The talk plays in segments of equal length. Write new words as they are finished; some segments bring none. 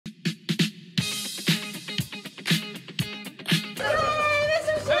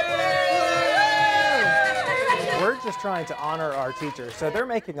just trying to honor our teachers. So they're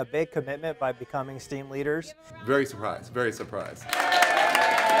making a big commitment by becoming STEAM leaders. Very surprised, very surprised.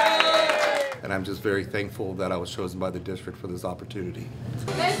 And I'm just very thankful that I was chosen by the district for this opportunity.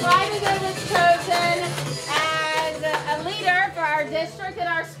 Ms. Livingston was chosen as a leader for our district and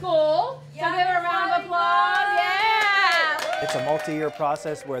our school. So give her a round of applause. Yeah! It's a multi-year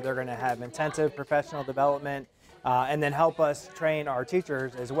process where they're going to have intensive professional development and then help us train our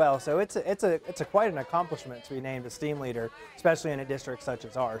teachers as well. So it's quite an accomplishment to be named a STEAM leader, especially in a district such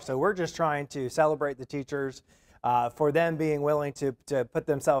as ours. So we're just trying to celebrate the teachers for them being willing to put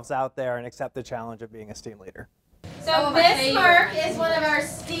themselves out there and accept the challenge of being a STEAM leader. So Miss Merck is one of our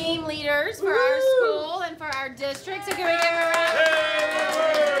STEAM leaders for our school and for our district. So can we give her a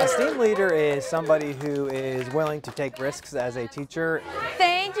round? A STEAM leader is somebody who is willing to take risks as a teacher.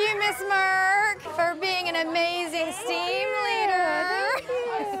 Thank you, Miss Merck, for being an amazing STEAM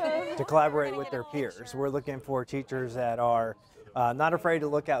leader. To collaborate with their peers. We're looking for teachers that are not afraid to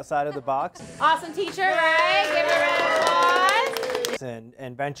look outside of the box. Awesome teacher, right? Give her a round of applause.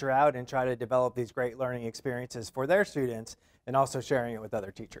 And venture out and try to develop these great learning experiences for their students and also sharing it with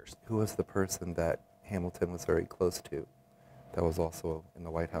other teachers. Who was the person that Hamilton was very close to that was also in the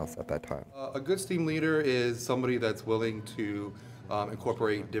White House at that time? A good STEAM leader is somebody that's willing to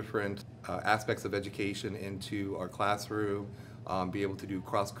incorporate different aspects of education into our classroom, be able to do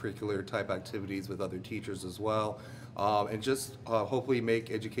cross-curricular type activities with other teachers as well, and just hopefully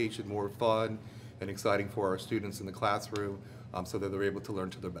make education more fun and exciting for our students in the classroom so that they're able to learn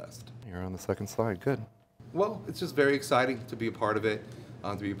to their best. You're on the second slide, good. Well, it's just very exciting to be a part of it,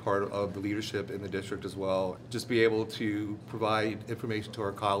 to be part of the leadership in the district as well. Just be able to provide information to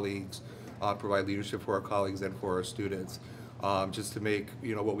our colleagues, provide leadership for our colleagues and for our students, just to make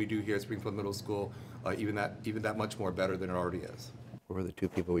what we do here at Springfield Middle School even that much more better than it already is. What were the two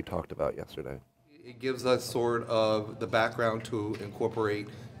people we talked about yesterday? It gives us sort of the background to incorporate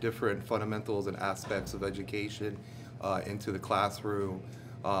different fundamentals and aspects of education into the classroom,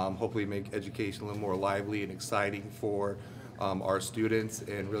 hopefully make education a little more lively and exciting for our students,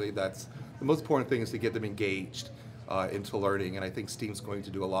 and really that's the most important thing, is to get them engaged into learning, and I think STEAM's going to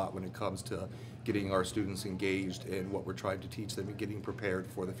do a lot when it comes to getting our students engaged in what we're trying to teach them and getting prepared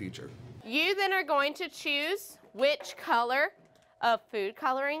for the future. You then are going to choose which color of food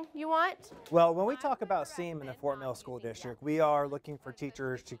coloring you want. Well, when we talk about STEAM in the Fort Mill School District, we are looking for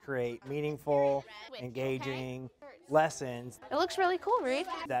teachers to create meaningful, engaging lessons. It looks really cool, Reed.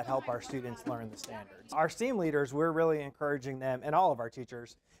 That help our students learn the standards. Our STEAM leaders, we're really encouraging them, and all of our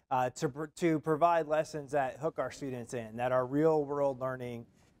teachers, to provide lessons that hook our students in, that are real-world learning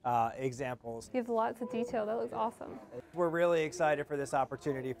examples. You have lots of detail. That looks awesome. We're really excited for this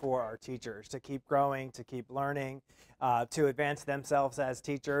opportunity for our teachers to keep growing, to keep learning, to advance themselves as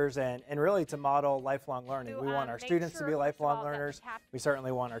teachers, and really to model lifelong learning. We want our students to be lifelong learners. We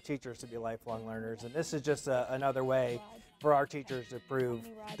certainly want our teachers to be lifelong learners. And this is just another way for our teachers to prove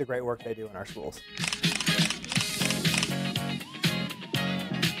the great work they do in our schools.